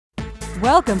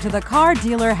Welcome to the Car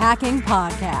Dealer Hacking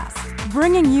Podcast,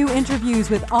 bringing you interviews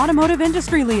with automotive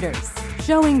industry leaders,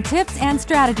 showing tips and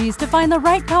strategies to find the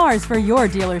right cars for your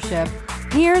dealership.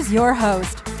 Here's your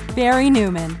host, Barry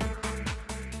Neuman.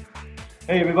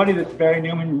 Hey everybody, this is Barry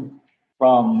Neuman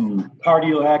from Car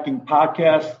Dealer Hacking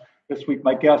Podcast. This week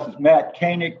my guest is Matt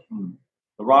Koenig from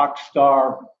the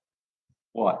Rockstar,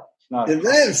 It's not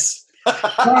Events.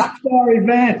 Rockstar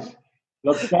Events.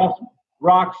 The best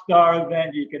Rockstar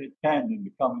event you can attend in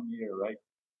the coming year, right?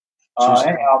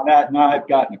 Anyhow, Matt and I have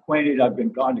gotten acquainted. I've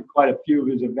been gone to quite a few of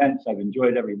his events. I've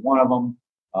enjoyed every one of them.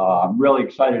 I'm really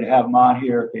excited to have him on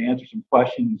here to answer some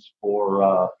questions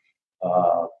for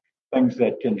things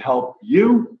that can help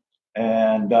you.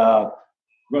 And we're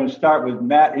going to start with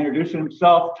Matt introducing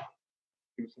himself.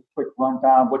 Give us a quick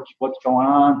rundown. What's going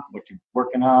on? What you're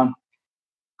working on?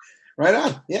 Right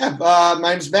on. Yeah.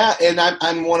 My name's Matt, and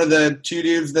I'm one of the two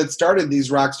dudes that started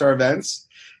these Rockstar events.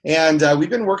 And we've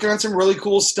been working on some really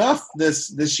cool stuff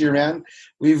this year, man.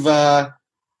 We're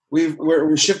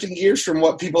shifting gears from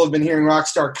what people have been hearing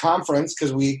Rockstar Conference,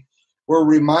 because we're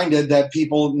reminded that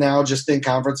people now just think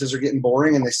conferences are getting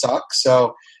boring and they suck.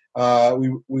 So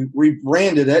we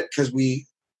rebranded it because we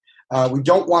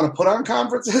don't want to put on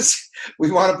conferences. We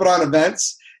want to put on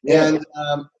events. Yeah. And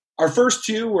our first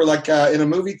two were like in a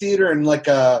movie theater and like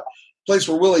a place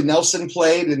where Willie Nelson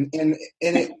played, and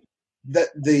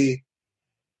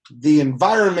the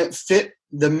environment fit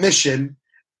the mission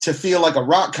to feel like a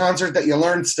rock concert that you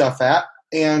learn stuff at.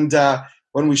 And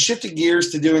when we shifted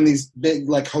gears to doing these big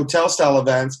like hotel style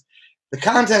events, the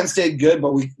content stayed good,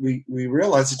 but we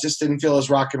realized it just didn't feel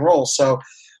as rock and roll. So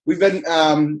we've been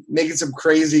making some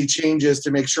crazy changes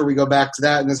to make sure we go back to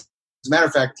that. And as a matter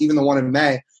of fact, even the one in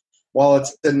May, while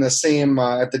it's in the same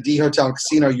at the D Hotel and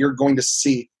Casino, you're going to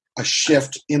see a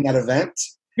shift in that event.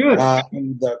 Good.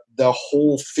 And the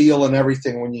whole feel and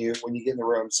everything when you get in the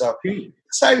room. So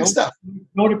exciting stuff.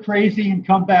 Go to crazy and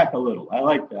come back a little. I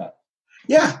like that.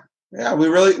 Yeah. We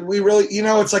really,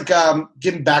 it's like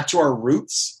getting back to our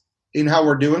roots in how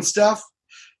we're doing stuff.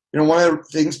 One of the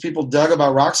things people dug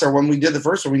about Rockstar when we did the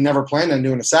first one, we never planned on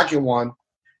doing a second one.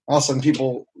 All of a sudden,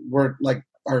 people were like,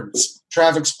 our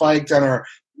traffic spiked on our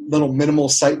little minimal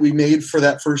site we made for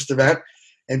that first event,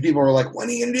 and people were like, when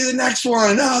are you going to do the next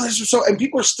one? And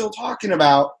people are still talking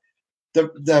about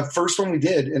the first one we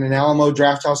did in an Alamo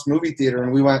Drafthouse movie theater,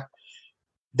 and we went,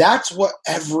 that's what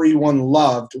everyone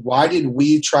loved. Why did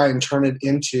we try and turn it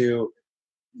into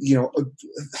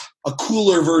a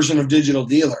cooler version of Digital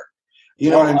Dealer?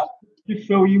 What I mean? Just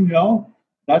so you know,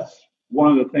 that's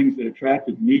one of the things that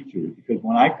attracted me to it, because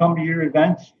when I come to your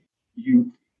events,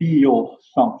 you feel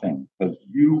something, because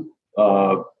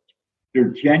they're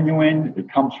genuine.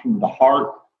 It comes from the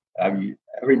heart. I mean,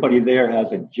 everybody there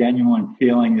has a genuine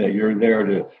feeling that you're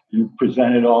there you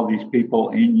presented all these people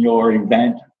in your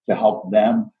event to help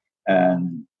them,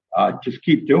 and just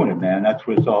keep doing it, man. That's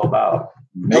what it's all about.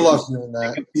 I love hearing that.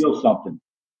 Make them feel something.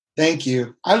 Thank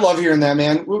you. I love hearing that,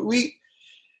 man.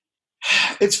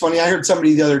 It's funny. I heard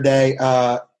somebody the other day,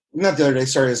 not the other day,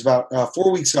 sorry, it was about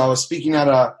 4 weeks ago. I was speaking at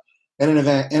an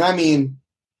event, and I mean,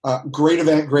 great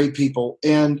event, great people.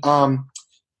 And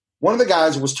one of the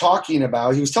guys was talking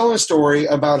about, he was telling a story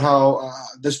about how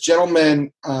this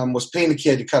gentleman was paying a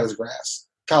kid to cut his grass,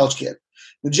 college kid.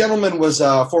 The gentleman was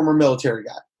a former military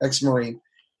guy, ex-Marine.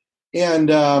 And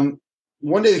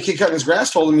one day the kid cutting his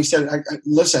grass told him, he said,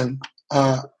 listen,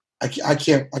 I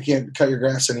can't cut your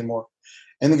grass anymore.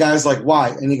 And the guy's like, why?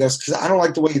 And he goes, because I don't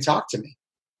like the way you talk to me.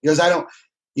 He goes, I don't,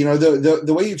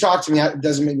 the way you talk to me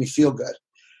doesn't make me feel good.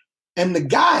 And the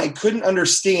guy couldn't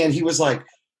understand. He was like,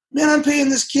 man, I'm paying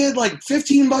this kid like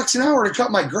 $15 an hour to cut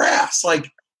my grass.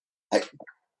 Like,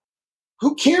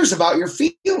 who cares about your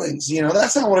feelings?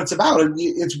 That's not what it's about.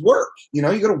 It's work. You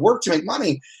go to work to make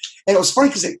money. And it was funny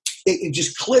because it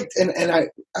just clicked. And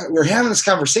we were having this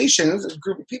conversation. It was a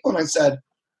group of people. And I said,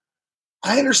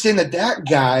 I understand that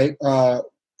guy,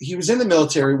 he was in the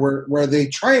military where they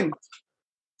try and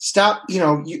stop,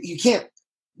 you can't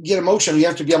get emotional. You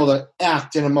have to be able to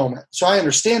act in a moment. So I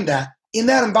understand that. In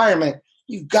that environment,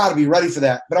 you've got to be ready for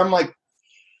that. But I'm like,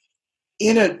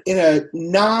 in a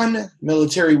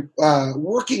non-military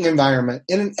working environment,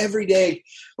 in an everyday,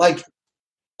 like,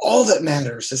 all that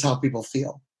matters is how people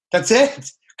feel. That's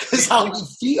it. Because how we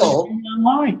feel.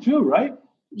 Online too, right?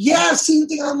 Yeah, same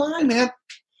thing online, man.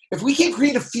 If we can't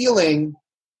create a feeling,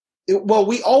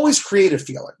 we always create a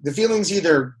feeling. The feeling's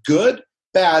either good,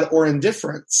 bad, or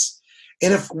indifference.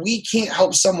 And if we can't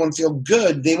help someone feel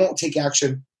good, they won't take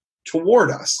action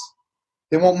toward us.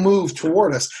 They won't move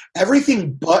toward us.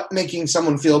 Everything but making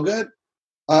someone feel good,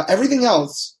 everything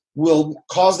else will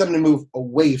cause them to move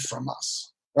away from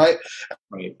us. right?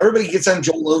 Right. Everybody gets on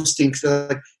Joel Osteen because they're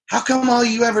like, how come all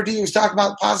you ever do is talk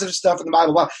about positive stuff in the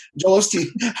Bible? Blah. Joel Osteen,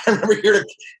 I remember hearing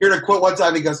a quote one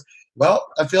time. He goes, well,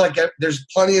 I feel like there's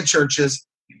plenty of churches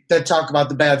that talk about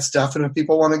the bad stuff, and if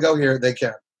people want to go here, they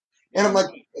can. And I'm like,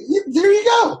 there you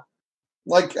go.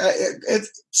 Like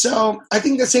it's so. I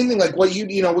think the same thing. Like what you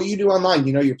do online.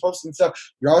 You're posting stuff.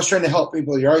 You're always trying to help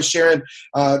people. You're always sharing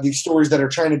these stories that are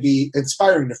trying to be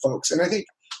inspiring to folks. And I think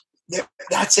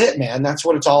that's it, man. That's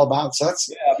what it's all about. So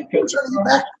that's because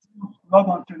we're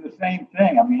going through the same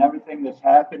thing. I mean, everything that's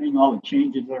happening, all the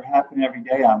changes that are happening every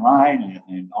day online,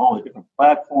 and all the different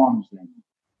platforms, and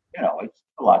it's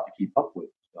a lot to keep up with.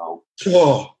 So,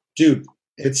 oh, dude,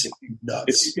 it's nuts.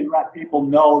 If you can let people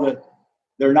know that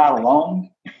they're not alone,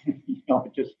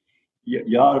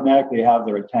 you automatically have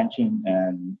their attention,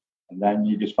 and then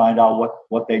you just find out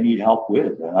what they need help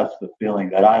with. And that's the feeling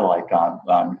that I like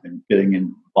on getting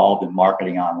involved in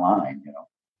marketing online.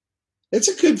 It's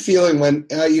a good feeling when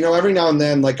every now and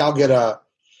then, like I'll get a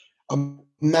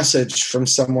message from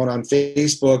someone on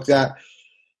Facebook that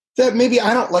maybe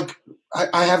I don't like.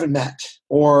 I haven't met,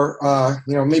 or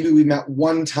maybe we met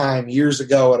one time years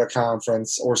ago at a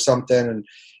conference or something,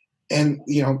 and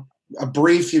a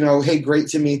brief, hey, great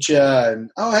to meet you, and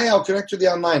oh, hey, I'll connect with you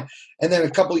online. And then a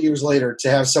couple of years later to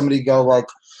have somebody go like,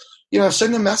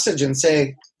 send a message and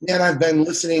say, man, I've been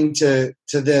listening to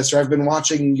this, or I've been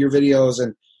watching your videos,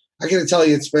 and I got to tell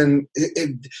you,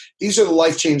 these are the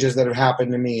life changes that have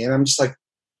happened to me. And I'm just like,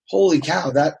 holy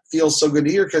cow, that feels so good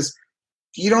to hear, because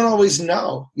you don't always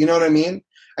know. You know what I mean?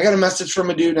 I got a message from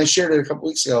a dude, and I shared it a couple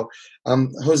weeks ago.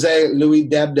 Jose Louis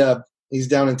Deb, he's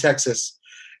down in Texas.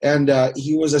 And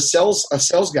he was a sales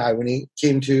guy when he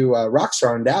came to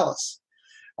Rockstar in Dallas.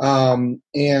 It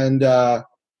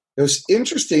was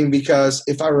interesting because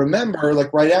if I remember,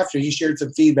 like right after, he shared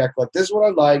some feedback, like this is what I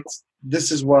liked, this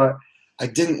is what I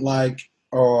didn't like,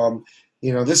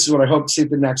 this is what I hope to see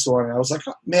at the next one. And I was like,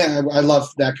 oh, man, I love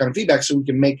that kind of feedback, so we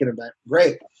can make an event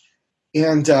great.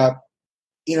 And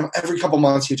every couple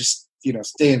months you just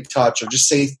stay in touch or just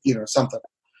say something.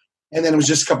 And then it was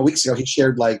just a couple weeks ago, he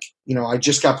shared like, I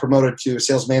just got promoted to a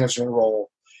sales management role.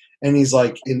 And he's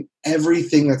like, and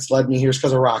everything that's led me here is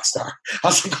because of Rockstar. I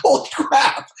was like, holy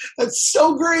crap, that's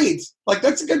so great. Like,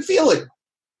 that's a good feeling.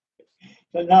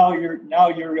 So now you're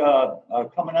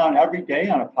coming on every day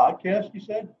on a podcast, you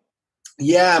said?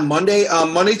 Yeah, Monday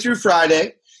through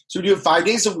Friday. So we do it 5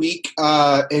 days a week.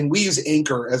 And we use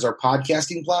Anchor as our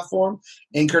podcasting platform,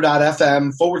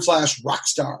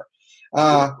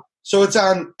 anchor.fm/Rockstar. So it's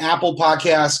on Apple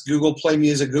Podcasts, Google Play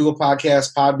Music, Google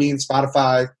Podcasts, Podbean,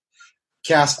 Spotify,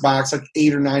 CastBox, like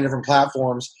 8 or 9 different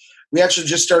platforms. We actually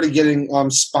just started getting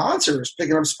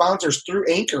picking up sponsors through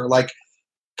Anchor. Like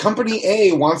Company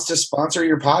A wants to sponsor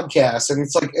your podcast, and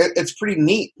it's like it's pretty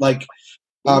neat. Like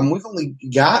we've only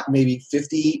got maybe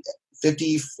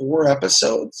 54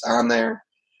 episodes on there.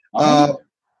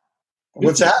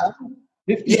 What's that?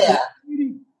 54? Yeah.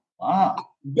 Wow.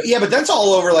 But that's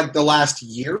all over like the last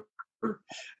year.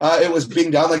 It was being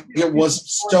done. Like it was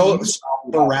so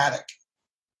sporadic.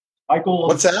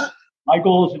 What's that? My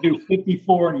goal is to do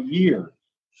 54 in a year.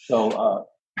 So,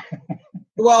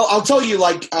 well, I'll tell you,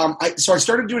 like, I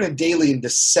started doing it daily in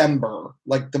December,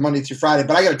 like the Monday through Friday.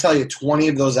 But I got to tell you, 20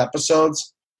 of those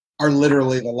episodes are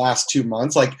literally the last 2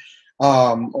 months, like,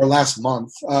 or last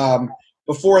month.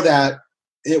 Before that,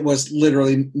 it was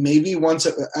literally maybe once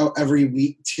every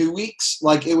week, 2 weeks.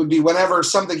 Like it would be whenever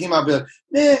something came up, I'm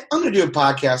going to do a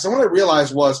podcast. And what I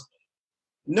realized was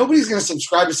nobody's going to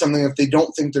subscribe to something if they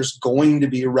don't think there's going to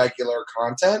be regular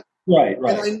content. Right.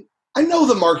 And I know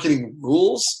the marketing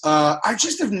rules. I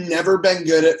just have never been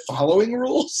good at following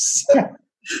rules. I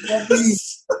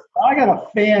got to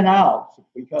fan out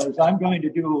because I'm going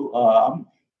to do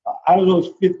out of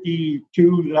those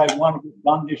 52 that I want to get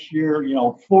done this year,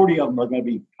 40 of them are going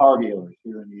to be car dealers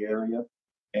here in the area.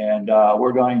 And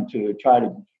we're going to try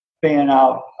to fan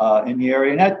out in the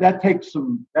area. And that takes a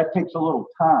little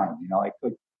time.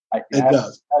 I have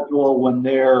a schedule when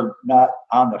they're not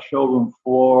on the showroom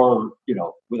floor,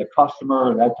 with a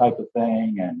customer, that type of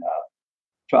thing. And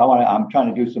I'm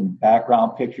trying to do some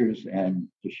background pictures and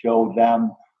to show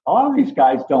them. A lot of these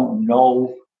guys don't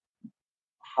know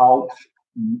how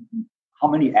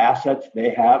many assets they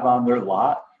have on their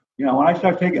lot. When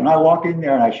I walk in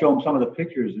there and I show them some of the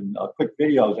pictures and quick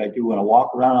videos I do when I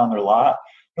walk around on their lot,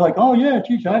 they're like, oh yeah,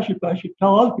 geez, I should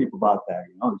tell other people about that.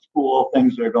 The cool little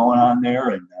things that are going on there.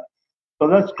 And so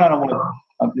that's kind of what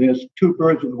there's 2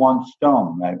 birds with 1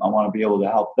 stone. I want to be able to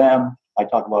help them. I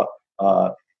talk about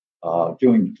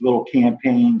doing little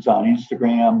campaigns on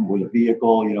Instagram with a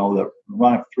vehicle, that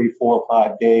run it 3, 4,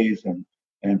 5 days and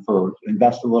and for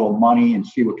invest a little money and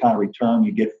see what kind of return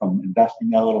you get from investing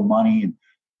that little money.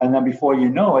 And then before you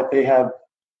know it, they have,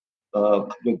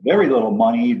 with very little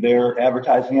money, they're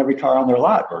advertising every car on their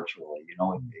lot virtually.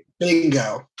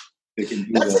 Bingo. They can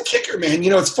do That's the kicker, man.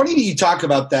 It's funny that you talk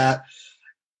about that.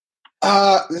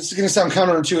 This is going to sound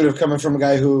counterintuitive coming from a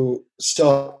guy who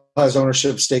still has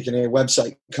ownership stake in a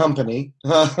website company.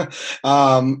 But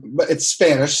it's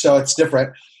Spanish, so it's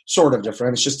different, sort of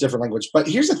different. It's just different language. But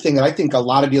here's the thing that I think a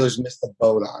lot of dealers miss the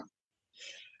boat on.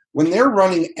 When they're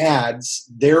running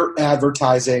ads, they're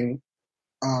advertising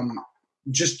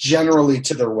just generally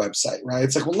to their website, right?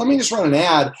 It's like, well, let me just run an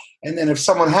ad, and then if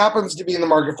someone happens to be in the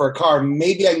market for a car,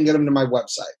 maybe I can get them to my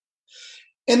website.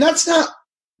 And that's not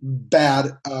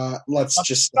bad. Let's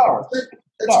just say.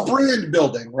 It's brand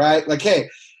building, right? Like, hey,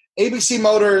 ABC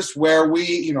Motors, where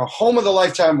we, home of the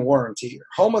lifetime warranty,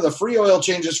 home of the free oil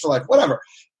changes for life, whatever.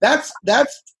 That's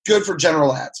good for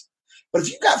general ads. But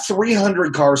if you've got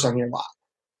 300 cars on your lot,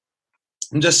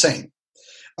 I'm just saying,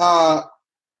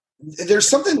 there's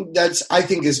something that's I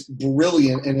think is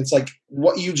brilliant, and it's like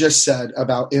what you just said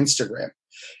about Instagram.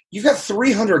 You've got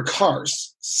 300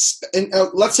 cars, and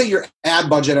let's say your ad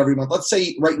budget every month. Let's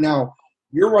say right now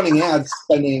you're running ads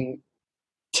spending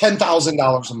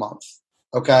 $10,000 a month.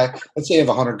 Okay, let's say you have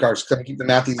 100 cars. Going to keep the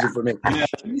math easier for me.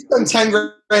 You spend 10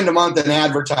 grand a month in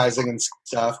advertising and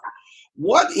stuff.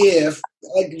 What if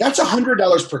that's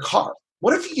 $100 per car?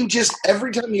 What if you just,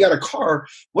 every time you got a car,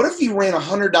 what if you ran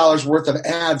 $100 worth of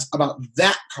ads about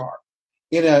that car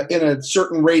in a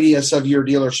certain radius of your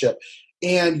dealership,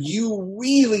 and you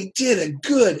really did a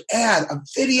good ad, a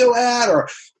video ad or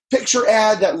picture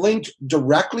ad that linked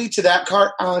directly to that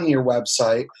car on your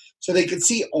website so they could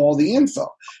see all the info?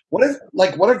 What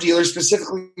if dealers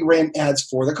specifically ran ads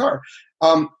for the car?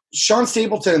 Sean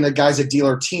Stapleton and the guys at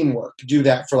Dealer Teamwork do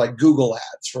that for like Google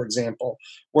Ads, for example,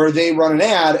 where they run an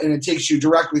ad and it takes you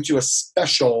directly to a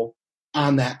special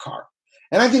on that car.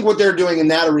 And I think what they're doing in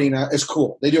that arena is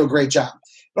cool. They do a great job.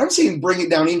 But I'm saying bring it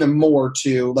down even more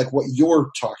to like what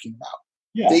you're talking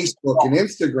about, Facebook and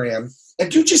Instagram, and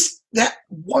do just that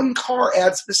one car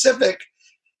ad specific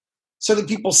so that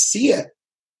people see it.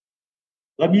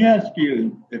 Let me ask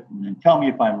you, and tell me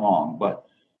if I'm wrong, but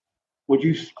would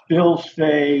you still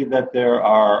say that there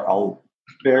are a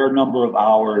fair number of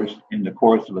hours in the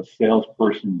course of a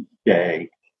salesperson's day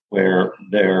where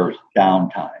there's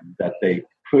downtime, that they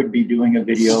could be doing a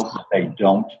video, but they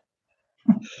don't?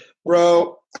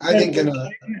 Bro, I think am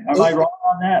I wrong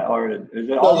on that, or is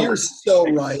it all? Well, you're so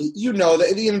right.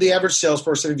 That the average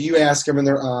salesperson, if you ask them and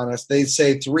they're honest, they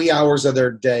say 3 hours of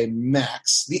their day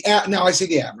max. Now I say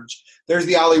the average. There's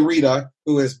the Ali Rita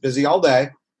who is busy all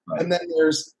day, right. And then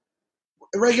there's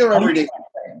regular everyday.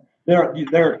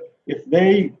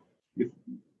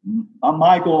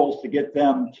 My goal is to get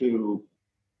them to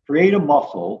create a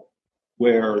muscle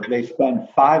where they spend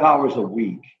 5 hours a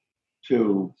week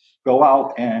to go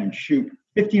out and shoot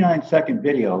 59-second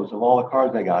videos of all the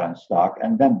cars they got in stock,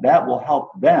 and then that will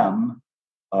help them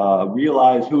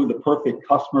realize who the perfect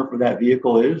customer for that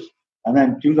vehicle is, and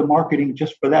then do the marketing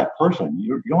just for that person.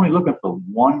 You're only looking for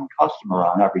one customer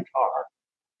on every car.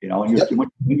 And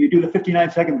when you do the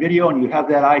 59-second video and you have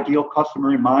that ideal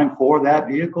customer in mind for that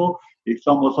vehicle, it's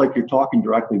almost like you're talking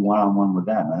directly one-on-one with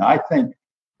them. And I think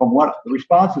from what the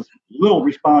little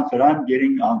response that I'm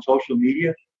getting on social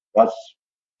media,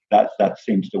 that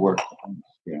seems to work.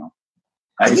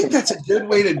 I think that's a good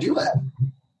way to do it.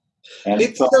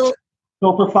 And so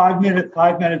for 5 minutes,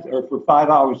 or for 5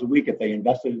 hours a week, if they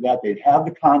invested in that, they'd have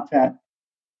the content,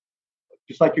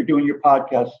 just like you're doing your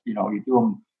podcast. You do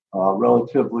them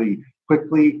relatively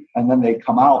quickly, and then they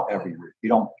come out every week. You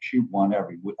don't shoot one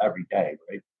every day,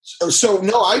 right? So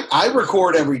no, I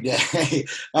record every day.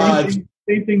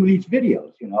 Same thing with these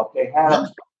videos. If they have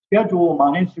schedule them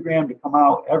on Instagram to come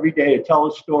out every day to tell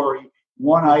a story,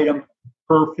 one item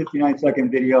per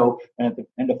 59-second video, and at the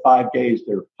end of 5 days,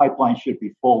 their pipeline should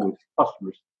be full with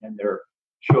customers in their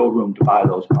showroom to buy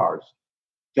those cars.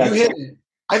 I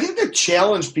think the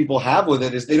challenge people have with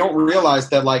it is they don't realize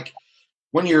that, like,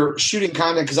 when you're shooting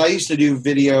content, because I used to do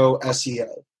video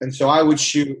SEO, and so I would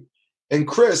shoot, and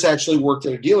Chris actually worked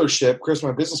at a dealership. Chris,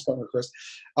 my business partner, Chris,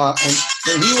 and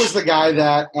he was the guy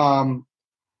that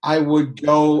I would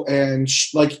go and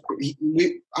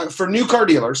for new car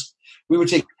dealers, we would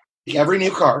take every new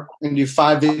car and do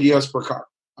 5 videos per car.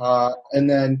 And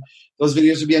then those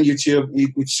videos would be on YouTube.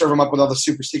 We'd serve them up with all the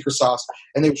super secret sauce,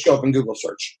 and they would show up in Google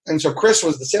search. And so Chris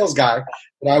was the sales guy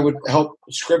that I would help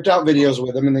script out videos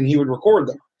with him, and then he would record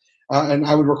them. And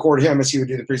I would record him as he would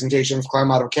do the presentations,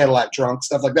 climb out of a Cadillac trunk,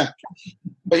 stuff like that.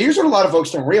 But here's what a lot of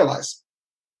folks don't realize.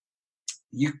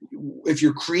 if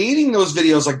you're creating those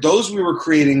videos, like those we were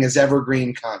creating as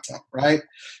evergreen content, right?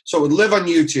 So it would live on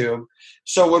YouTube.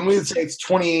 So when we would say it's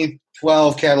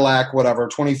 2012 Cadillac, whatever,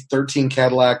 2013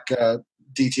 Cadillac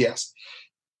DTS,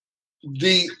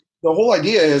 the whole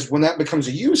idea is when that becomes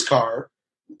a used car,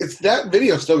 it's that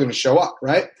video still going to show up,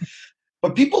 right?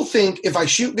 But people think if I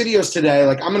shoot videos today,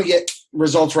 like I'm going to get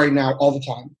results right now all the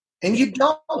time. And you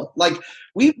don't. Like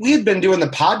we had been doing the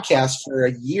podcast for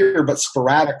a year, but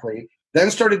sporadically,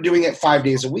 then started doing it 5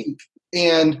 days a week.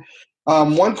 And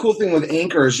one cool thing with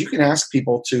Anchor is you can ask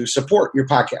people to support your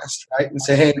podcast, right? And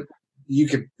say, hey, you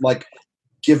could like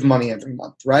give money every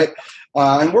month, right?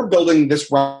 And we're building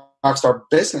this Rockstar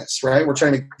business, right? We're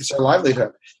trying to get our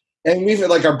livelihood. And we've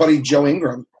like our buddy Joe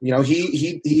Ingram, you know,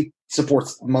 he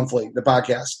supports monthly the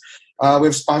podcast. We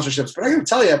have sponsorships, but I got to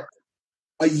tell you,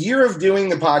 a year of doing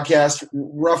the podcast,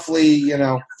 roughly, you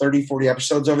know, 30, 40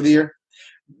 episodes over the year,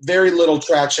 very little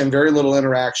traction, very little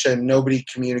interaction, nobody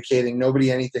communicating,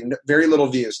 nobody anything, very little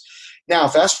views. Now,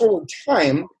 fast forward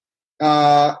time,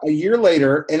 a year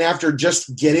later, and after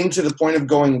just getting to the point of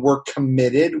going, we're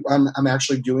committed, I'm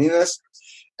actually doing this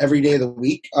every day of the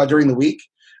week, during the week.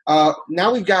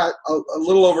 Now we've got a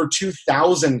little over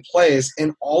 2,000 plays,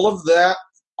 and all of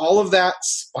that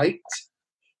spiked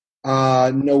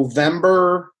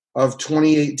November of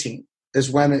 2018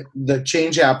 is when the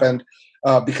change happened,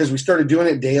 because we started doing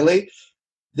it daily.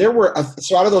 There were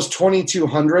so out of those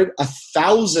 2,200,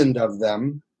 1,000 of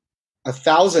them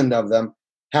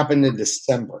happened in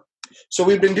December. So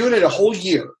we've been doing it a whole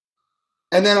year,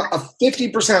 and then a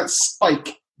 50%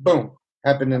 spike, boom,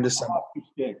 happened in December.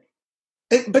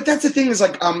 But that's the thing is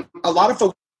like a lot of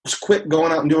folks quit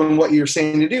going out and doing what you're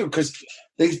saying to do because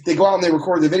they go out and they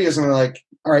record the videos and they're like,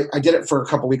 all right, I did it for a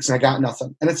couple weeks and I got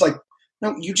nothing. And it's like,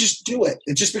 no, you just do it.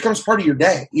 It just becomes part of your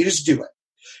day. You just do it.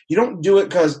 You don't do it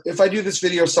because if I do this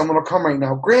video, someone will come right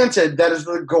now. Granted, that is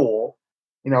the goal.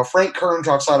 You know, Frank Kern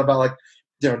talks a lot about like,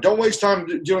 you know, don't waste time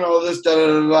doing all this, da da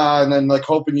da da, and then like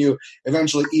hoping you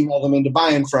eventually email them into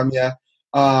buying from you.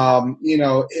 You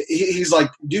know, he's like,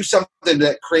 do something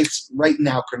that creates right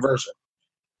now conversion.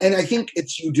 And I think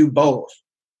it's you do both.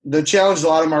 The challenge a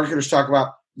lot of marketers talk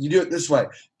about, you do it this way.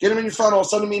 Get them in your funnel,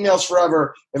 send them emails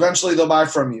forever. Eventually they'll buy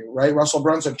from you, right? Russell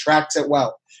Brunson tracks it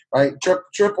well, right?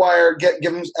 Tripwire, give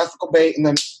them ethical bait and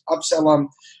then upsell them.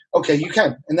 Okay, you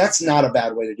can. And that's not a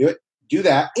bad way to do it. Do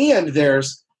that. And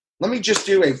let me just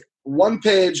do a one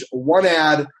page, one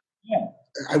ad. Yeah.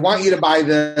 I want you to buy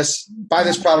this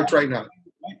product right now.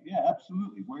 Yeah,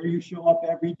 absolutely. Where you show up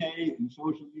every day in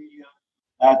social media,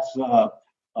 that's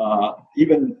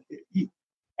even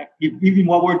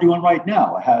what we're doing right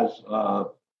now has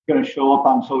going to show up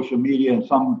on social media in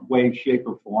some way, shape,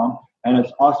 or form. And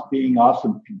it's us being us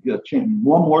and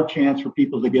one more chance for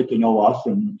people to get to know us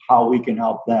and how we can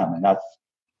help them. And that's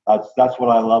what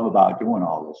I love about doing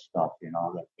all this stuff. You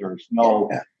know, that there's no,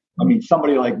 I mean,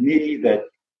 somebody like me that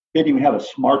didn't even have a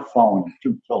smartphone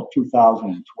until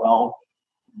 2012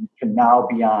 can now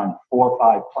be on 4 or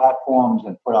 5 platforms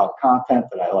and put out content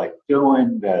that I like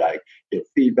doing, that I get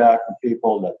feedback from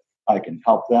people that I can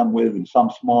help them with in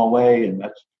some small way. And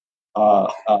that's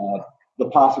the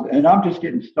possible. And I'm just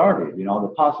getting started. You know,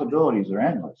 the possibilities are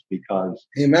endless because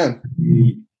Amen.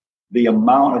 The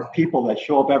amount of people that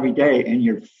show up every day in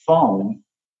your phone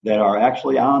that are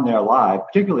actually on there live,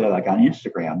 particularly like on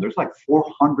Instagram, there's like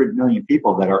 400 million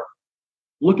people that are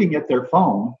looking at their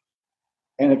phone.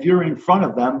 And if you're in front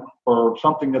of them for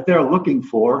something that they're looking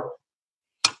for,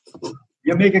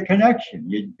 you make a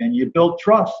connection and you build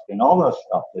trust and all that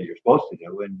stuff that you're supposed to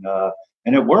do.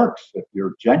 And it works if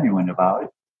you're genuine about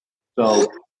it. So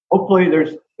hopefully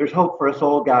there's hope for us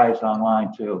old guys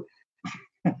online too.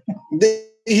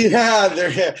 Yeah,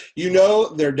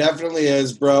 there definitely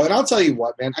is, bro. And I'll tell you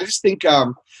what, man, I just think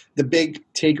the big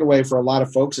takeaway for a lot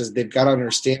of folks is they've got to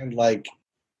understand, like,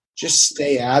 just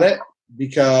stay at it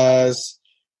because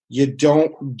you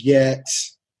don't get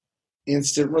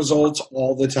instant results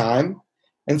all the time.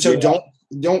 And so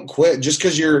don't quit just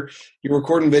because you're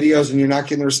recording videos and you're not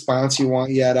getting the response you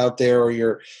want yet out there, or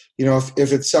you're, you know,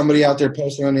 if it's somebody out there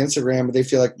posting on Instagram, but they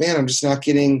feel like, man, I'm just not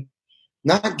getting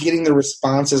the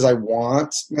responses I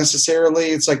want necessarily.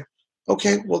 It's like,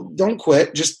 okay, well, don't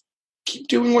quit. Just keep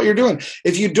doing what you're doing.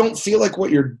 If you don't feel like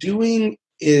what you're doing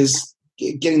is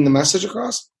getting the message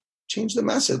across, change the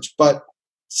message. But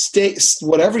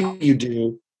whatever you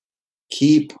do,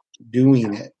 keep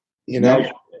doing it. You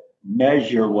know,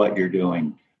 measure what you're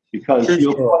doing, because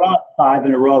you'll put out 5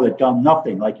 in a row that done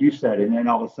nothing, like you said, and then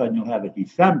all of a sudden you'll have a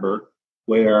December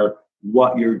where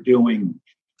what you're doing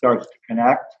starts to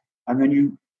connect. And then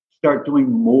you start doing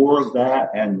more of that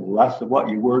and less of what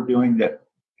you were doing that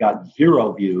got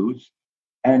 0 views.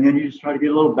 And then you just try to get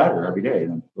a little better every day,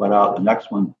 and let out the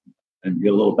next one and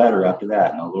get a little better after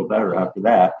that, and a little better after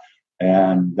that.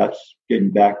 And that's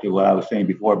getting back to what I was saying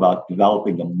before about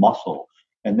developing the muscle.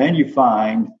 And then you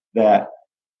find that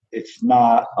it's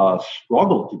not a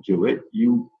struggle to do it.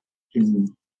 You can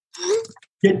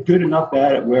get good enough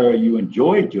at it where you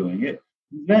enjoy doing it.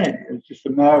 Then it's just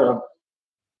a matter of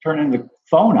turning the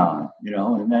phone on,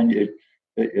 and then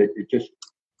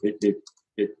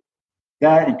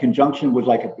that in conjunction with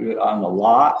like on the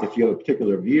lot, if you have a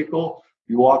particular vehicle,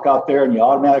 you walk out there and you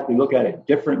automatically look at it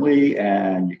differently,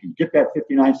 and you can get that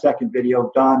 59-second video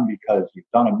done because you've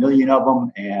done a million of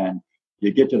them, and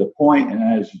you get to the point and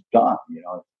then it's done. It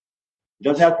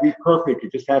doesn't have to be perfect.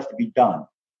 It just has to be done.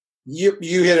 You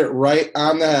hit it right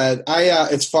on the head.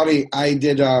 It's funny. I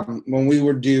did when we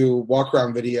would do walk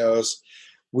around videos,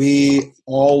 we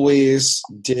always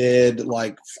did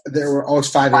there were always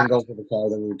 5 angles of the car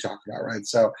that we would talk about, right?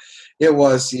 So it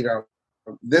was,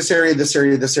 this area, this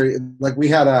area, this area. Like we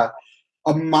had a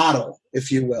model,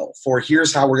 if you will, for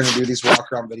here's how we're going to do these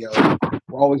walk around videos.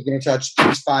 We're always going to touch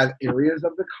these 5 areas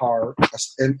of the car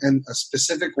in a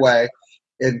specific way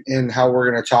in how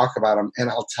we're going to talk about them. And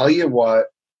I'll tell you what,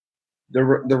 the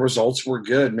results were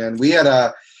good, man. We had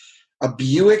a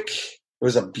Buick. It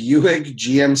was a Buick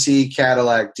GMC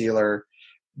Cadillac dealer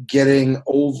getting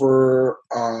over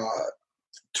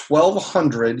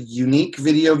 1,200 unique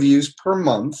video views per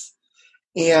month.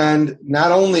 And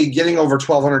not only getting over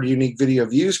 1,200 unique video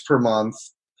views per month,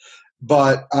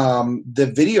 but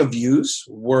the video views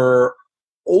were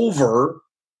over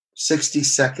 60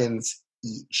 seconds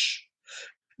each.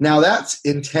 Now, that's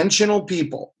intentional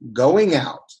people going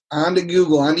out onto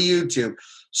Google, onto YouTube,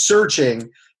 searching,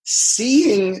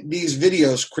 seeing these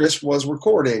videos Chris was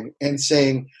recording and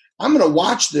saying, I'm going to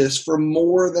watch this for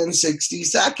more than 60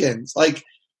 seconds. Like,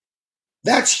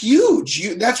 that's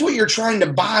huge. That's what you're trying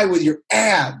to buy with your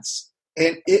ads.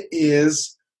 And it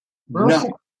is nuts.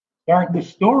 Start the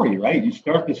story, right? You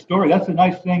start the story. That's a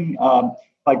nice thing.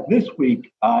 Like this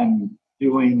week, I'm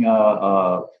doing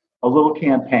a little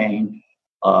campaign.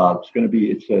 It's going to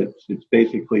be, it's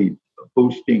basically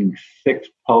boosting 6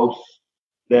 posts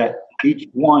that each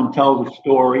one tells a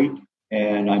story,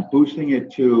 and I'm boosting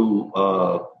it to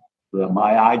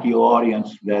my ideal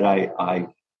audience that I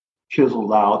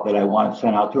chiseled out, that I want to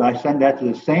send out to. And I send that to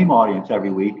the same audience every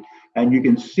week, and you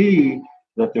can see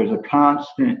that there's a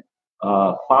constant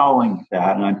following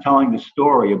that. And I'm telling the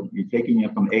story of you taking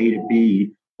it from A to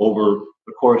B over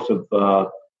the course of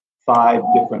 5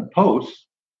 different posts.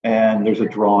 And there's a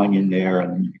drawing in there,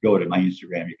 and you go to my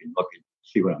Instagram, you can look and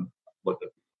see what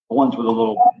the ones with a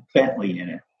little Bentley in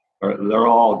it, or they're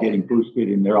all getting boosted,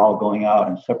 and they're all going out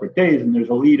on separate days. And there's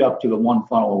a lead up to the one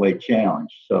funnel away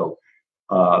challenge. So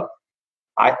you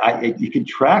can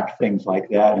track things like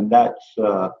that, and that's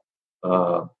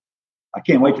I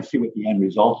can't wait to see what the end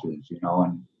result is.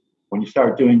 And when you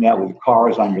start doing that with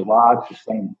cars on your lots, the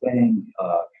same thing.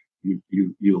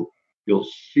 You'll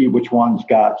see which one's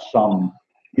got some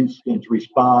instant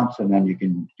response, and then you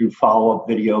can do follow-up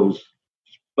videos,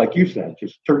 like you said.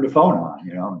 Just turn the phone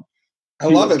on. I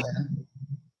love it, man.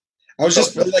 I was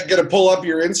just going to pull up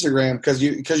your Instagram because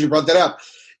you brought that up,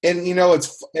 and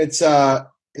it's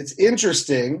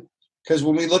interesting because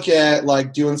when we look at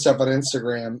doing stuff on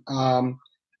Instagram,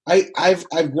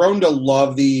 I've grown to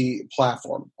love the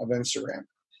platform of Instagram.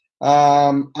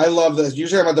 I love this. You're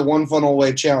talking about the one funnel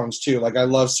away challenge too. I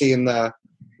love seeing the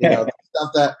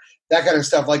stuff that kind of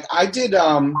stuff. I did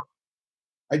a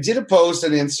post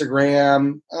on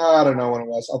Instagram. I don't know when it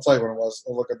was. I'll tell you when it was.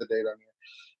 I'll look at the date on here.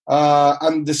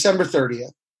 On December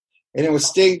 30th, and it was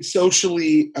staying social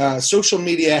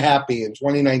media happy in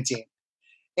 2019.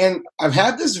 And I've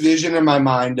had this vision in my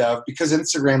mind of, because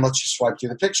Instagram lets you swipe through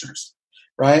the pictures,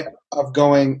 right? Of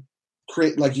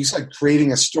like you said,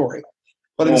 creating a story.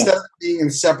 But instead of being in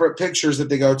separate pictures that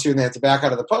they go to and they have to back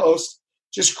out of the post,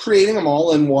 just creating them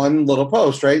all in one little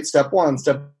post, right? Step 1,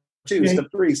 step 2, step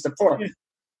 3, step 4.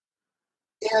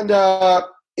 And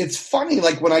it's funny,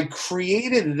 when I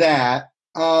created that,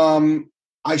 I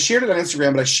shared it on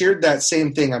Instagram, but I shared that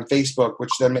same thing on Facebook,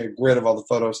 which then made a grid of all the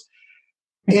photos.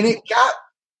 And it got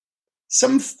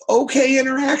some okay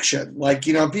interaction.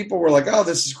 People were like, oh,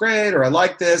 this is great, or I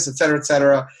like this, et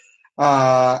cetera,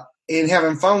 and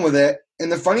having fun with it.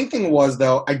 And the funny thing was,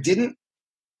 though, I didn't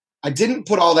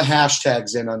put all the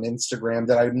hashtags in on Instagram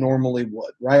that I normally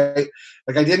would, right?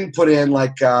 I didn't put in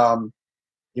the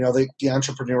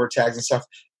entrepreneur tags and stuff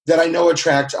that I know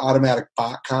attract automatic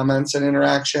bot comments and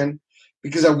interaction,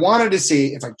 because I wanted to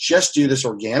see if I just do this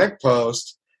organic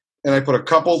post and I put a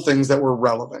couple things that were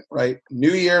relevant, right?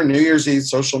 New Year, New Year's Eve,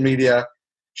 social media,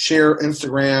 share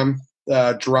Instagram,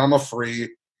 drama-free,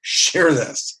 share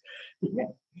this. Yeah.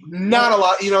 Not a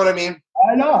lot, you know what I mean?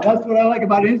 I know. That's what I like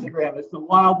about Instagram. It's the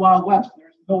wild, wild west.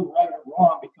 There's no right or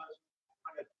wrong because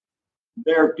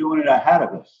they're doing it ahead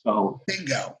of us. So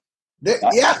Bingo. that's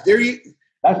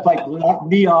like letting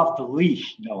me off the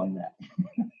leash, knowing that.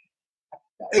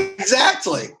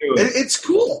 Exactly. It's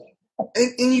cool.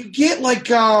 And you get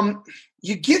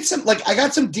you get some, I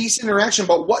got some decent interaction,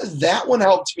 but what that one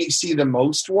helped me see the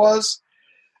most was,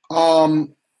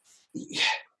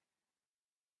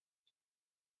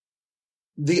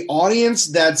 the audience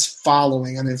that's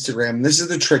following on Instagram. This is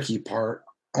the tricky part.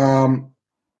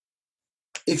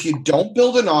 If you don't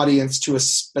build an audience to a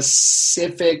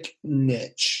specific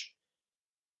niche,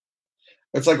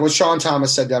 it's like what Sean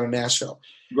Thomas said down in Nashville.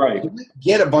 Right. You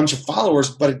get a bunch of followers,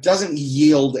 but it doesn't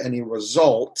yield any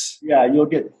result. Yeah, you'll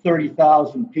get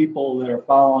 30,000 people that are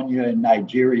following you in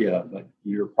Nigeria, but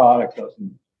your product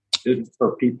isn't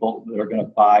for people that are going to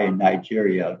buy in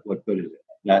Nigeria. What good is it?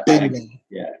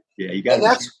 You got. And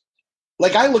that's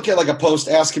I look at a post,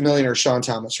 Ask a Millionaire Sean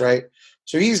Thomas, right?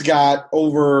 So he's got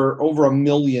over 1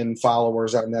 million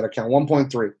followers on that account,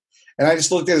 1.3. And I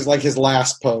just looked at his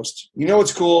last post. You know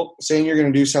what's cool? Saying you're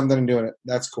going to do something and doing it.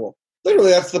 That's cool.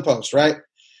 Literally, that's the post, right?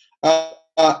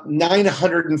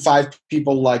 905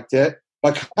 people liked it,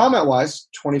 but comment-wise,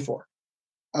 24.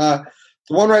 The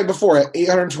one right before it,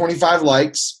 825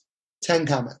 likes, 10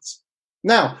 comments.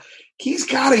 Now, he's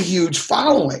got a huge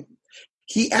following.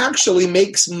 He actually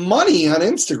makes money on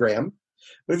Instagram.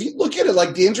 But if you look at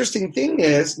it, the interesting thing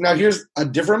is, now here's a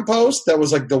different post that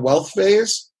was the wealth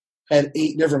phase, had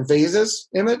 8 different phases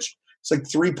image.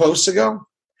 It's 3 posts ago.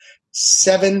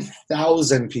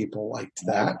 7,000 people liked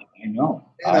that. I know.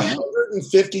 And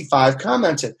 155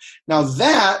 commented. Now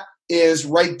that is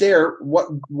right there.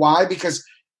 Why? Because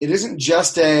it isn't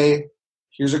just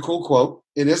here's a cool quote.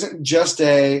 It isn't just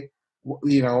here's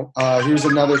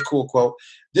another cool quote.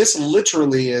 This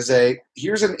literally is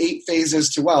here's an 8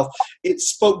 phases to wealth. It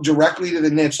spoke directly to the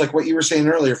niche, like what you were saying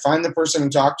earlier. Find the person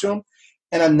and talk to them.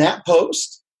 And on that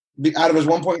post, out of his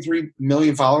 1.3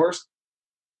 million followers,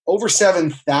 over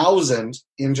 7,000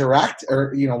 liked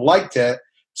it.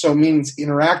 So it means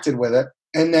interacted with it.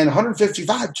 And then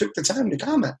 155 took the time to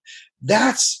comment.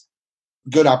 That's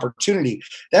good opportunity.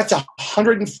 That's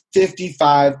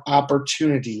 155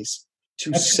 opportunities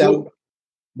to sell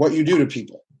what you do to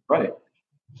people. Right.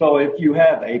 So if you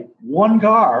have one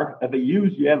car,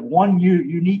 you have one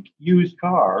unique used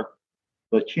car,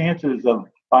 the chances of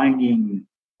finding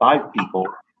 5 people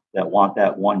that want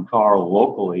that one car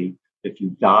locally, if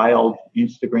you dialed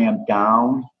Instagram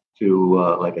down to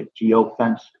a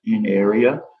geo-fenced in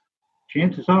area,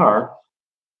 chances are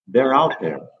they're out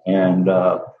there. And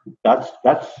that's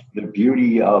the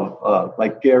beauty of,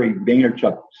 like Gary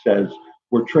Vaynerchuk says,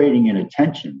 we're trading in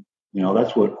attention.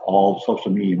 That's what all social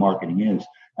media marketing is.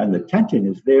 And the attention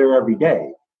is there every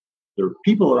day.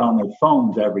 People are on their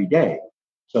phones every day.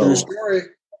 So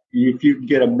if you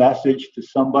get a message to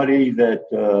somebody that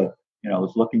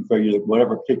is looking for you,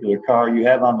 whatever particular car you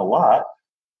have on the lot,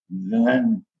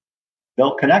 then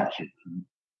they'll connect you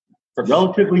for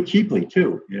relatively cheaply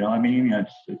too.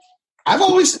 I've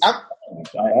always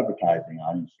advertising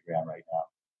on Instagram right now.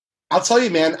 I'll tell you,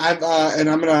 man. I'm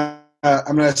gonna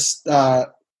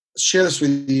share this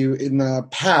with you. In the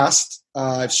past,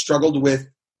 I've struggled with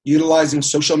utilizing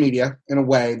social media in a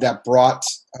way that brought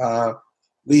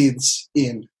leads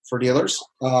in for dealers,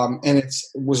 and it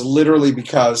was literally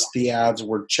because the ads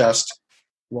were just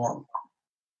wrong.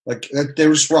 They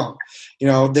were just wrong.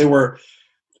 They were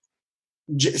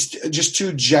just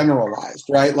too generalized,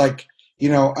 right? Looking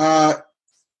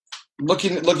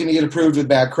to get approved with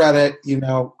bad credit.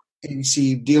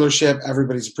 ABC dealership,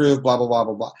 everybody's approved. Blah blah blah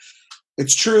blah blah.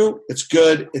 It's true. It's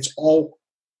good. It's all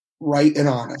right and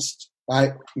honest,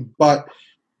 right? But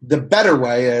the better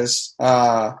way is,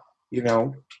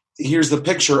 here's the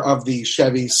picture of the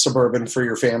Chevy Suburban for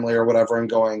your family or whatever,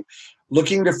 and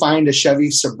looking to find a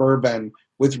Chevy Suburban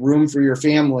with room for your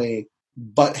family,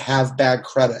 but have bad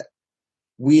credit.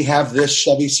 We have this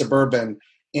Chevy Suburban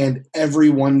and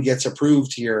everyone gets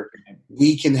approved here.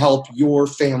 We can help your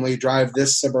family drive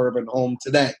this Suburban home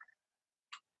today.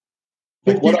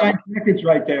 59 seconds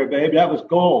right there, babe. That was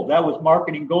gold. That was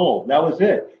marketing gold. That was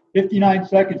it. 59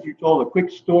 seconds. You told a quick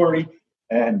story,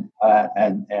 and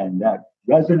that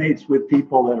resonates with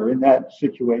people that are in that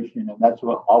situation, and that's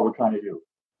all we're trying to do.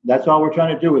 That's all we're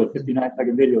trying to do with a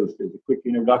 59-second video is a quick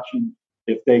introduction.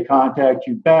 If they contact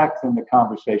you back, then the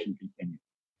conversation continues.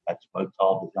 That's what it's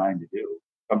all designed to do.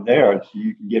 From there,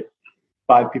 you can get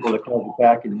 5 people that call you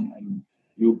back, and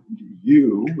you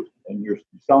and your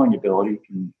selling ability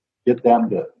can get them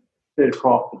to sit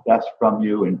across the desk from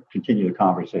you and continue the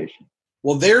conversation.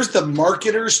 Well, there's the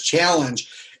marketer's challenge.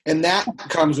 And that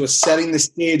comes with setting the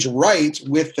stage right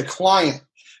with the client.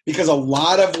 Because a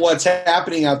lot of what's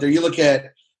happening out there, you look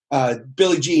at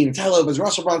Billie Jean, Ty Lopez,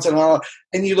 Russell Brunson,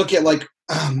 and you look at like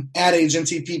ad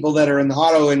agency people that are in the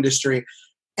auto industry.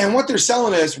 And what they're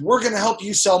selling is, we're going to help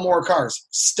you sell more cars.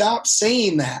 Stop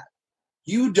saying that.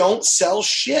 You don't sell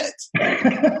shit.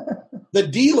 The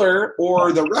dealer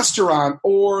or the restaurant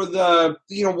or the,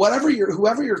 whoever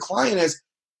your client is,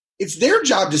 it's their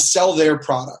job to sell their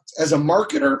product. As a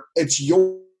marketer, it's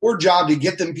your job to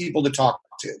get them people to talk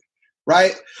to,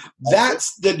 right?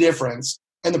 That's the difference.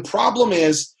 And the problem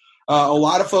is a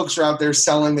lot of folks are out there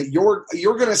selling that you're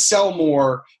going to sell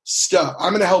more stuff.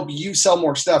 I'm going to help you sell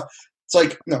more stuff. It's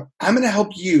like, no, I'm going to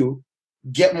help you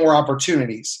get more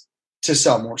opportunities to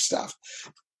sell more stuff.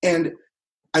 And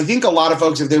I think a lot of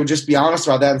folks, if they would just be honest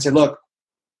about that and say, look,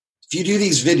 if you do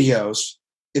these videos,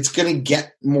 it's going to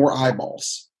get more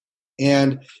eyeballs.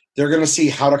 And they're going to see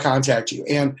how to contact you.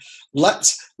 And let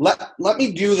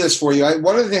me do this for you.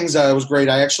 One of the things that was great,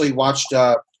 I actually watched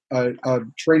a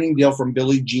training deal from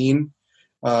Billie Jean,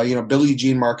 Billie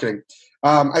Jean Marketing.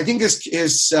 I think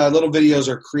his little videos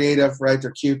are creative, right? They're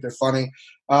cute. They're funny.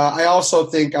 I also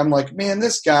think, I'm like, man,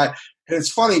 this guy, and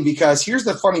it's funny because here's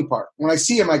the funny part. When I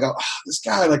see him, I go, oh, this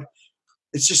guy, like,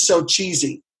 it's just so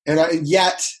cheesy. And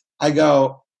yet I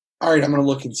go, all right, I'm going to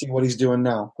look and see what he's doing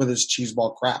now with his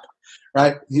cheeseball crap.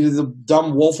 Right? He did the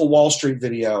dumb Wolf of Wall Street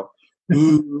video,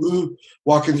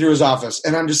 walking through his office.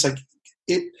 And I'm just like,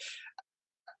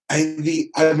 I'm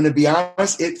going to be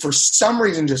honest, it for some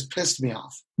reason just pissed me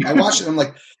off. I watched it and I'm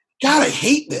like, God, I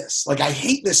hate this. Like, I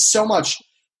hate this so much.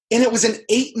 And it was an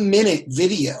 8-minute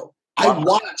video. I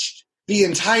watched the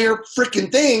entire freaking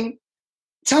thing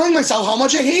telling myself how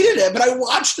much I hated it, but I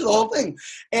watched the whole thing.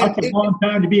 And that's a long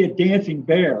time to be a dancing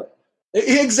bear.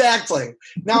 Exactly.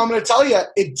 Now I'm going to tell you,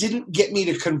 it didn't get me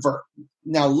to convert.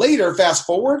 Now later, fast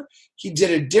forward, he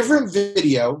did a different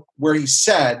video where he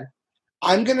said,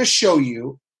 I'm going to show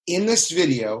you in this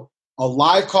video a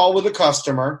live call with a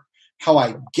customer, how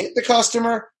I get the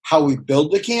customer, how we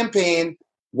build the campaign,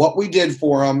 what we did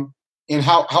for them, and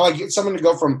how I get someone to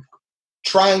go from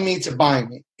trying me to buying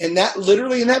me. And that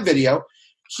literally in that video,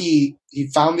 he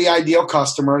found the ideal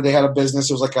customer. They had a business.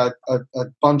 It was like a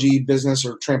bungee business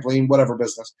or trampoline, whatever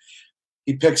business.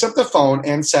 He picks up the phone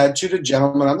and said to the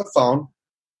gentleman on the phone,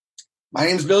 my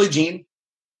name's Billie Jean.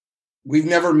 We've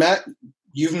never met.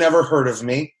 You've never heard of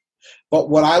me. But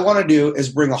what I want to do is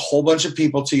bring a whole bunch of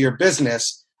people to your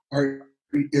business.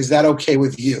 Is that okay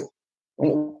with you?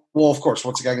 Well, of course.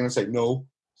 What's the guy going to say? No.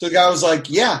 So the guy was like,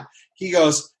 yeah. He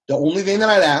goes, the only thing that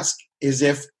I'd ask is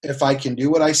if I can do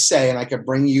what I say and I can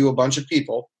bring you a bunch of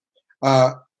people,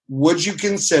 would you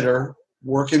consider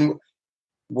working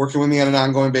with me on an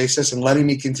ongoing basis and letting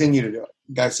me continue to do it?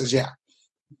 The guy says, yeah.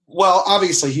 Well,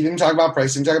 obviously, he didn't talk about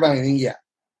price, didn't talk about anything yet.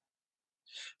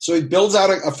 So he builds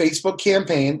out a Facebook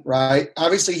campaign, right?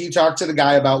 Obviously, he talked to the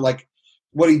guy about, like,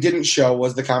 what he didn't show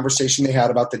was the conversation they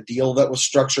had about the deal that was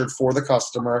structured for the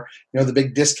customer, the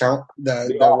big discount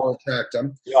that will attract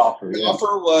them. The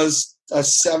offer was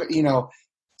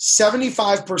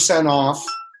 75% off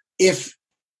if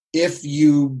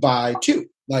you buy two,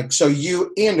 like, so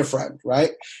you and a friend,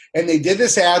 right? And they did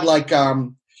this ad like,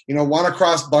 want to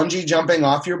cross bungee jumping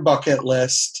off your bucket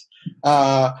list.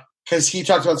 Because he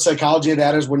talked about the psychology of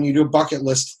that is when you do a bucket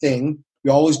list thing,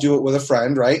 you always do it with a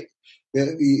friend, right?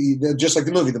 Just like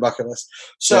the movie, The Bucket List.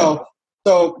 So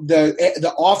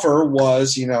the offer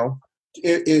was,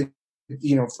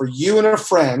 for you and a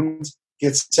friend,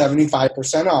 gets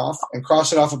 75% off and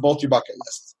cross it off of both your bucket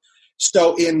lists.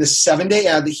 So in the 7-day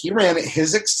ad that he ran at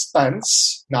his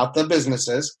expense, not the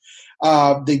business's,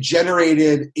 they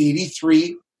generated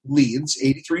 83 leads,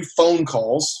 83 phone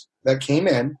calls that came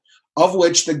in, of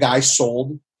which the guy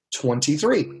sold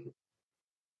 23.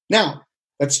 Now,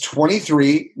 that's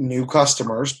 23 new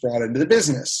customers brought into the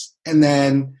business. And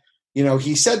then,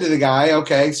 he said to the guy,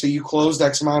 okay, so you closed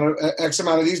X amount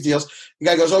of these deals. The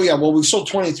guy goes, oh, yeah, well, we've sold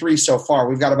 23 so far.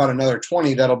 We've got about another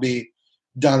 20 that'll be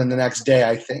done in the next day,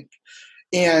 I think.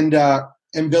 And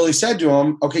Billy said to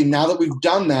him, okay, now that we've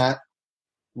done that,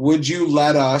 would you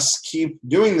let us keep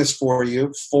doing this for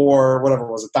you for whatever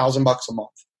it was, $1,000 a month?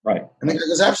 Right. And the guy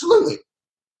goes, absolutely.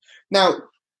 Now,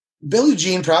 Billie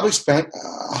Jean probably spent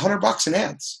 $100 in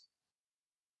ads,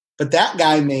 but that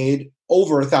guy made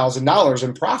over $1,000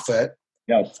 in profit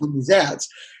from these ads.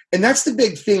 And that's the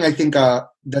big thing. I think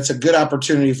that's a good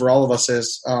opportunity for all of us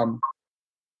is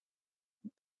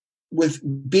with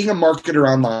being a marketer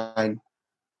online.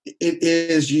 It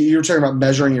is, you're talking about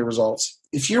measuring your results.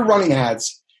 If you're running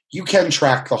ads, you can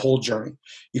track the whole journey.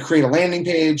 You create a landing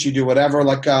page, you do whatever.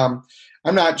 Like I'm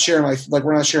not sharing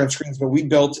we're not sharing screens, but we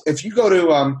built. If you go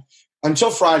to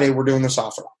until Friday, we're doing this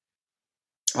offer.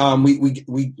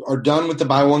 We are done with the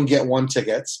buy one get one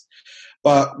tickets,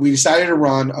 but we decided to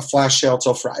run a flash sale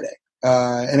till Friday.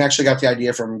 And actually got the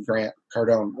idea from Grant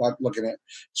Cardone looking at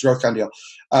his GrowthCon deal.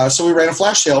 So we ran a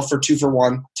flash sale for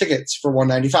 2-for-1 tickets for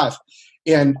 $195.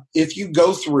 And if you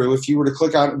go through, if you were to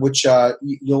click on which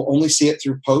you'll only see it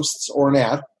through posts or an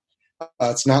ad.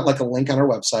 It's not like a link on our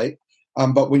website.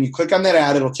 But when you click on that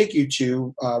ad, it'll take you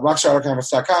to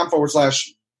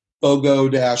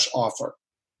rockstarconference.com/BOGO-offer.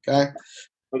 Okay.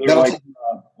 So they're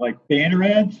like banner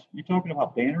ads? You talking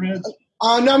about banner ads?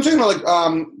 No, I'm talking about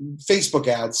Facebook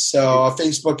ads. So a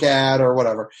Facebook ad or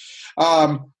whatever.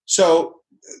 So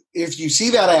if you see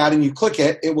that ad and you click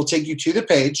it, it will take you to the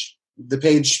page. The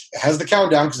page has the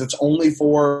countdown because it's only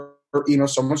for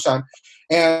so much time,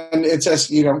 and it says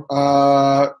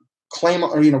claim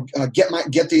or get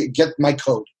my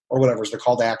code or whatever is the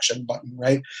call to action button,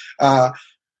 right?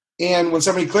 And when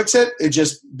somebody clicks it, it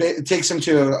takes them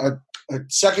to a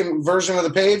second version of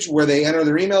the page where they enter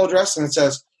their email address, and it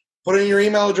says, put in your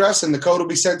email address and the code will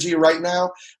be sent to you right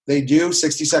now. They do.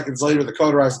 60 seconds later, the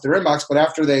code arrives at their inbox, but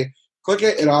after they click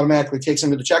it, it automatically takes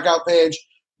them to the checkout page.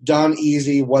 Done,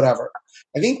 easy, whatever.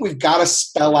 I think we've got to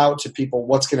spell out to people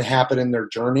what's going to happen in their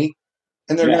journey,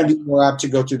 and they're going to be more apt to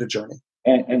go through the journey.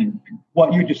 And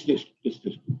what you just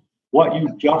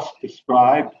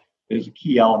described is a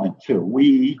key element too.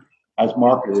 We, as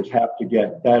marketers, have to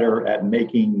get better at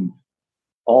making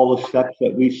all the steps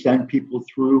that we send people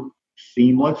through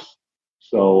seamless.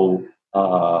 So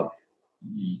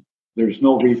there's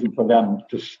no reason for them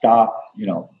to stop,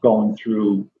 going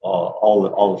through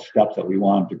all the steps that we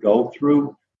want them to go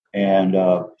through. And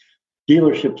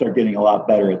dealerships are getting a lot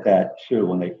better at that too.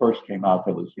 When they first came out,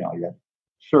 there was, you had to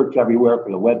search everywhere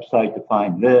for the website to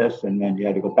find this, and then you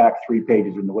had to go back 3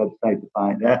 pages in the website to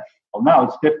find that. Well, now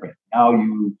it's different. Now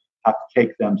you have to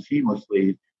take them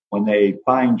seamlessly when they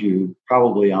find you,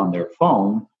 probably on their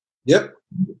phone. Yep.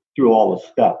 Through all the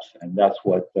steps, and that's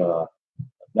what the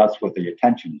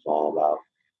attention is all about.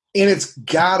 And it's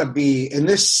got to be, and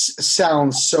this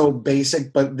sounds so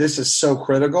basic, but this is so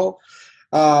critical.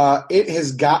 It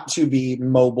has got to be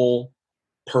mobile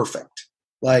perfect.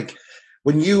 Like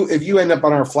if you end up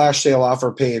on our flash sale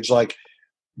offer page, like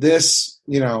this,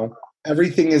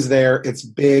 everything is there. It's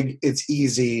big. It's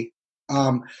easy.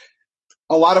 A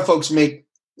lot of folks make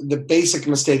the basic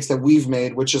mistakes that we've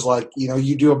made, which is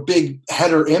you do a big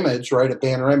header image, right? A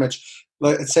banner image.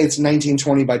 Let's say it's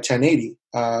 1920 by 1080,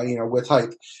 with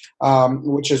height,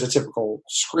 which is a typical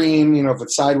screen, if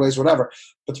it's sideways, whatever.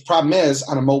 But the problem is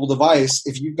on a mobile device,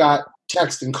 if you've got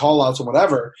text and call outs or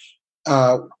whatever,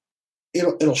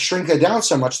 it'll shrink it down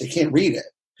so much they can't read it.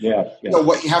 Yeah. So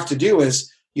what you have to do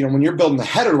is, when you're building the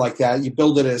header like that, you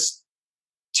build it as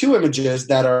 2 images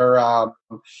that are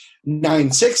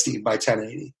 960 by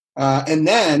 1080. And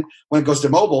then when it goes to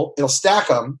mobile, it'll stack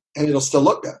them and it'll still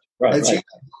look good. Right? So you have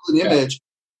to build an image.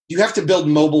 You have to build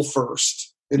mobile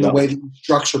first in the way that you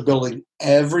structure building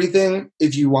everything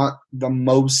if you want the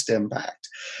most impact.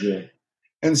 Yeah.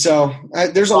 And so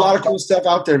there's a lot of cool stuff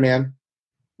out there, man.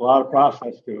 A lot of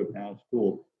process to it, man. It's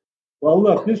cool. Well,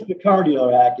 look, this is the Car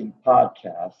Dealer Hacking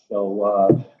Podcast.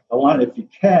 So I want, if you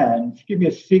can, just give me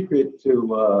a secret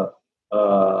to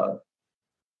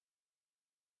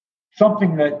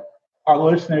something that our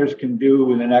listeners can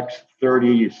do in the next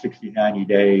 30, 60, 90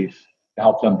 days to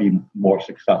help them be more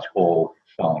successful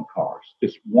selling cars.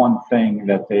 Just one thing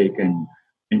that they can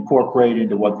incorporate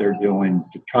into what they're doing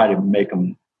to try to make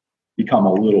them become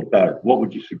a little better. What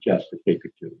would you suggest that they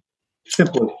could do?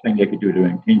 Simplest thing they could do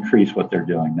to increase what they're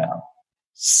doing now.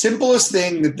 Simplest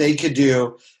thing that they could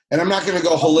do, and I'm not going to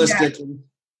go holistic.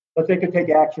 But they could take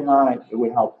action on it. It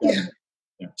would help them.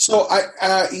 Yeah. So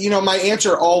my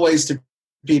answer always to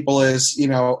people is,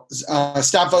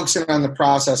 stop focusing on the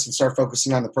process and start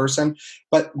focusing on the person.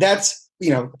 But that's,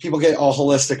 people get all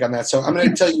holistic on that. So I'm going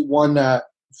to tell you one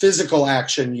physical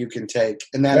action you can take,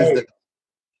 and that is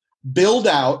build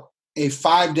out a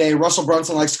 5-day, Russell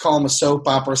Brunson likes to call them a soap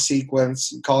opera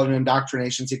sequence, call it an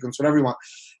indoctrination sequence, whatever you want.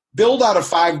 Build out a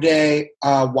 5-day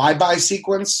why buy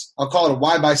sequence. I'll call it a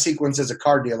why buy sequence as a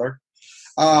car dealer.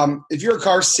 If you're a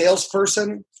car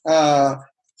salesperson,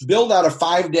 build out a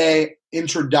 5-day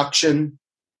introduction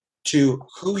to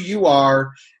who you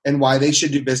are and why they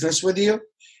should do business with you.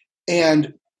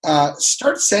 And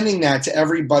start sending that to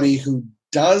everybody who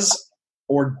does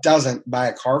or doesn't buy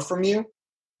a car from you,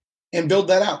 and build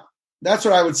that out. That's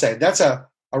what I would say. That's a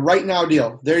right now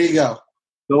deal. There you go.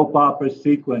 Soap opera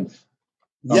sequence.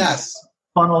 Yes.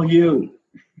 Funnel you.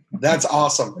 That's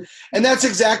awesome. And that's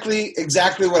exactly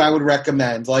what I would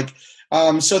recommend. Like,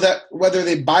 so that whether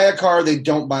they buy a car, they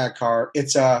don't buy a car,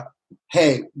 it's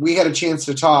hey, we had a chance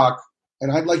to talk,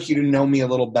 and I'd like you to know me a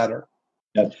little better.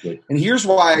 That's good. And here's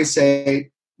why I say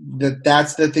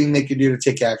that's the thing they can do to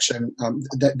take action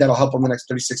that'll help them the next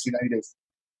 30, 60, 90 days.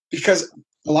 Because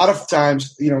a lot of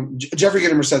times, Jeffrey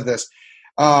Gitomer said this,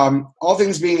 all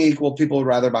things being equal, people would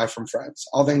rather buy from friends.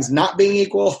 All things not being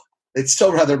equal, they'd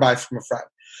still rather buy from a friend.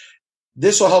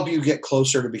 This will help you get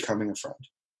closer to becoming a friend.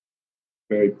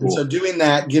 Very cool. And so doing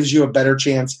that gives you a better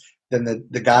chance than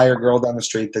the guy or girl down the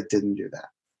street that didn't do that.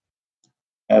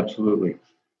 Absolutely.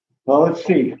 Well, let's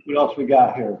see what else we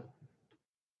got here.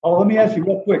 Oh, let me ask you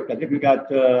real quick. I think we got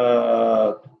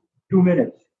 2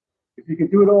 minutes. If you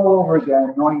could do it all over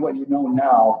again, knowing what you know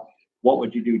now, what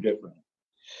would you do different?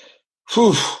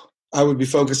 Whew. I would be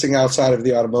focusing outside of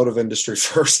the automotive industry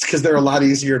first because they're a lot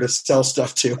easier to sell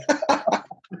stuff to.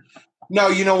 No,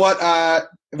 you know what?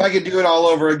 If I could do it all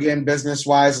over again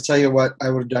business-wise, I'll tell you what I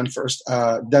would have done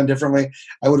differently.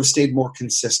 I would have stayed more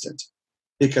consistent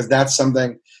because that's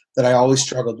something that I always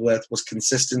struggled with was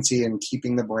consistency and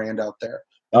keeping the brand out there.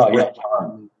 Oh, yeah.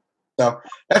 So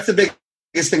that's the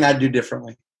biggest thing I'd do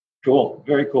differently. Cool.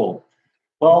 Very cool.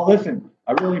 Well, listen,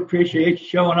 I really appreciate you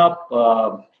showing up,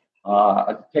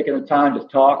 taking the time to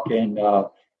talk. And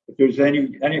if there's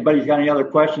anybody's got any other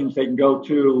questions, they can go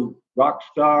to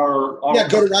Rockstar. Yeah,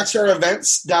 go to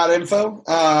rockstarevents.info,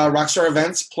 Rockstar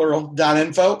Events,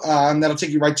 plural.info. That'll take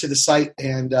you right to the site,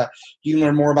 and you can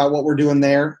learn more about what we're doing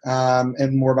there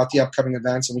and more about the upcoming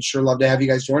events. And we'd sure love to have you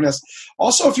guys join us.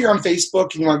 Also, if you're on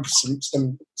Facebook and you want some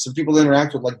people to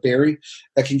interact with, like Barry,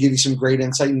 that can give you some great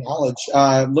insight and knowledge,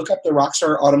 look up the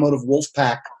Rockstar Automotive Wolf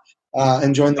Pack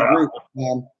and join the group.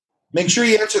 Make sure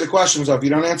you answer the questions, though. If you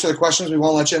don't answer the questions, we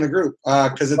won't let you in the group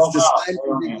because it's designed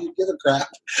for you to give a crap.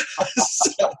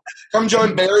 So, come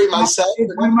join Barry, myself.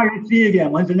 When am I going to see you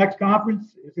again? When's the next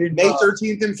conference? May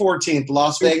 13th and 14th,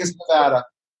 Las Vegas, Nevada.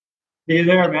 See you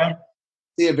there, man.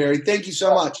 See you, Barry. Thank you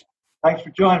so much. Thanks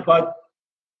for joining, bud.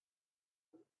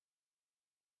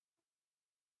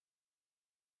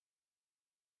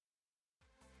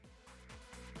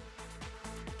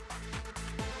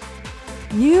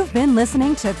 You've been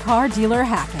listening to Car Dealer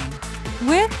Hacking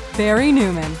with Barry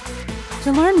Neuman.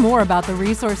 To learn more about the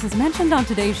resources mentioned on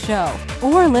today's show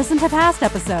or listen to past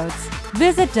episodes,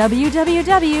 visit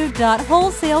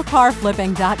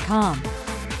www.wholesalecarflipping.com.